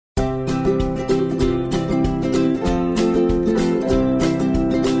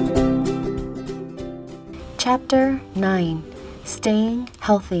Chapter 9. Staying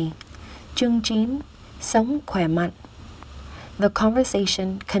healthy. Chương 9. Sống khỏe mạnh. The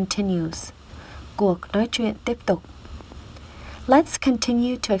conversation continues. Cuộc nói chuyện tiếp tục. Let's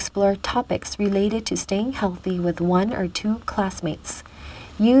continue to explore topics related to staying healthy with one or two classmates.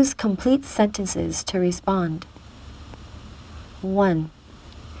 Use complete sentences to respond. 1.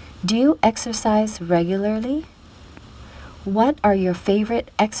 Do you exercise regularly? What are your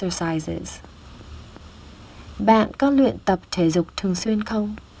favorite exercises? Bạn có luyện tập thể dục thường xuyên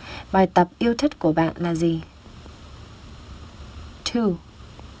không? Bài tập yêu thích của bạn là gì? 2.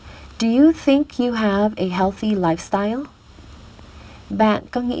 Do you think you have a healthy lifestyle? Bạn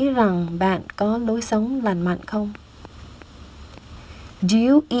có nghĩ rằng bạn có lối sống lành mạnh không? Do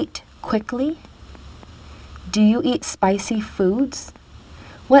you eat quickly? Do you eat spicy foods?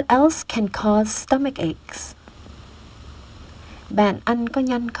 What else can cause stomach aches? Bạn ăn có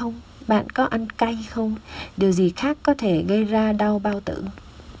nhanh không? Bạn có ăn cay không? Điều gì khác có thể gây ra đau bao tử?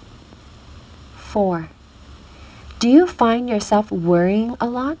 4. Do you find yourself worrying a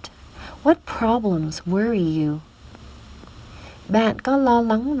lot? What problems worry you? Bạn có lo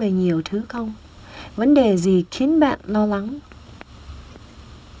lắng về nhiều thứ không? Vấn đề gì khiến bạn lo lắng?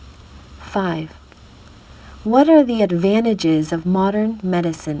 5. What are the advantages of modern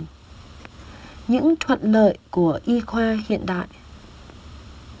medicine? Những thuận lợi của y khoa hiện đại.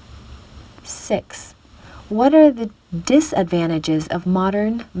 6. What are the disadvantages of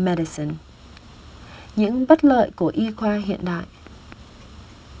modern medicine? Những bất lợi của y khoa hiện đại.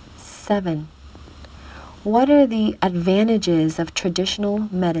 7. What are the advantages of traditional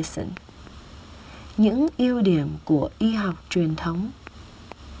medicine? Những ưu điểm của y học truyền thống.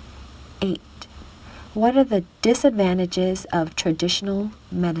 8. What are the disadvantages of traditional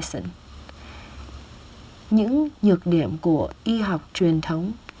medicine? Những nhược điểm của y học truyền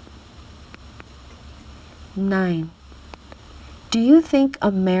thống. 9. Do you think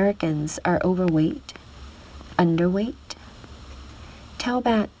Americans are overweight? Underweight? Theo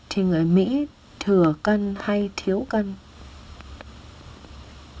bạn thì người Mỹ thừa cân hay thiếu cân?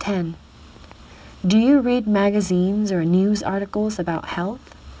 10. Do you read magazines or news articles about health?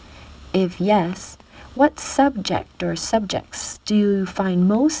 If yes, what subject or subjects do you find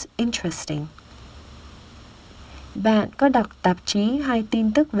most interesting? Bạn có đọc tạp chí hay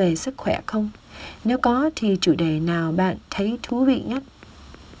tin tức về sức khỏe không? Nếu có thì chủ đề nào bạn thấy thú vị nhất?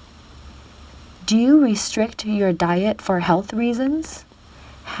 Do you restrict your diet for health reasons?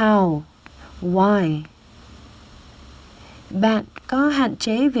 How? Why? Bạn có hạn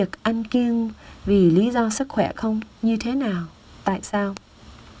chế việc ăn kiêng vì lý do sức khỏe không? Như thế nào? Tại sao?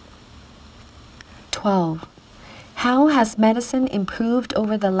 12. How has medicine improved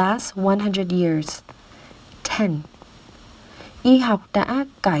over the last 100 years? 10. Y học đã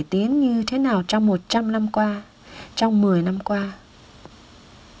cải tiến như thế nào trong 100 năm qua, trong 10 năm qua?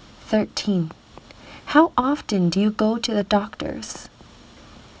 13. How often do you go to the doctors?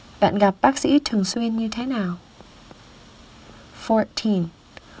 Bạn gặp bác sĩ thường xuyên như thế nào? 14.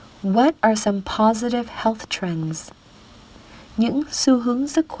 What are some positive health trends? Những xu hướng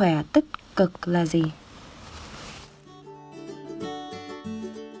sức khỏe tích cực là gì?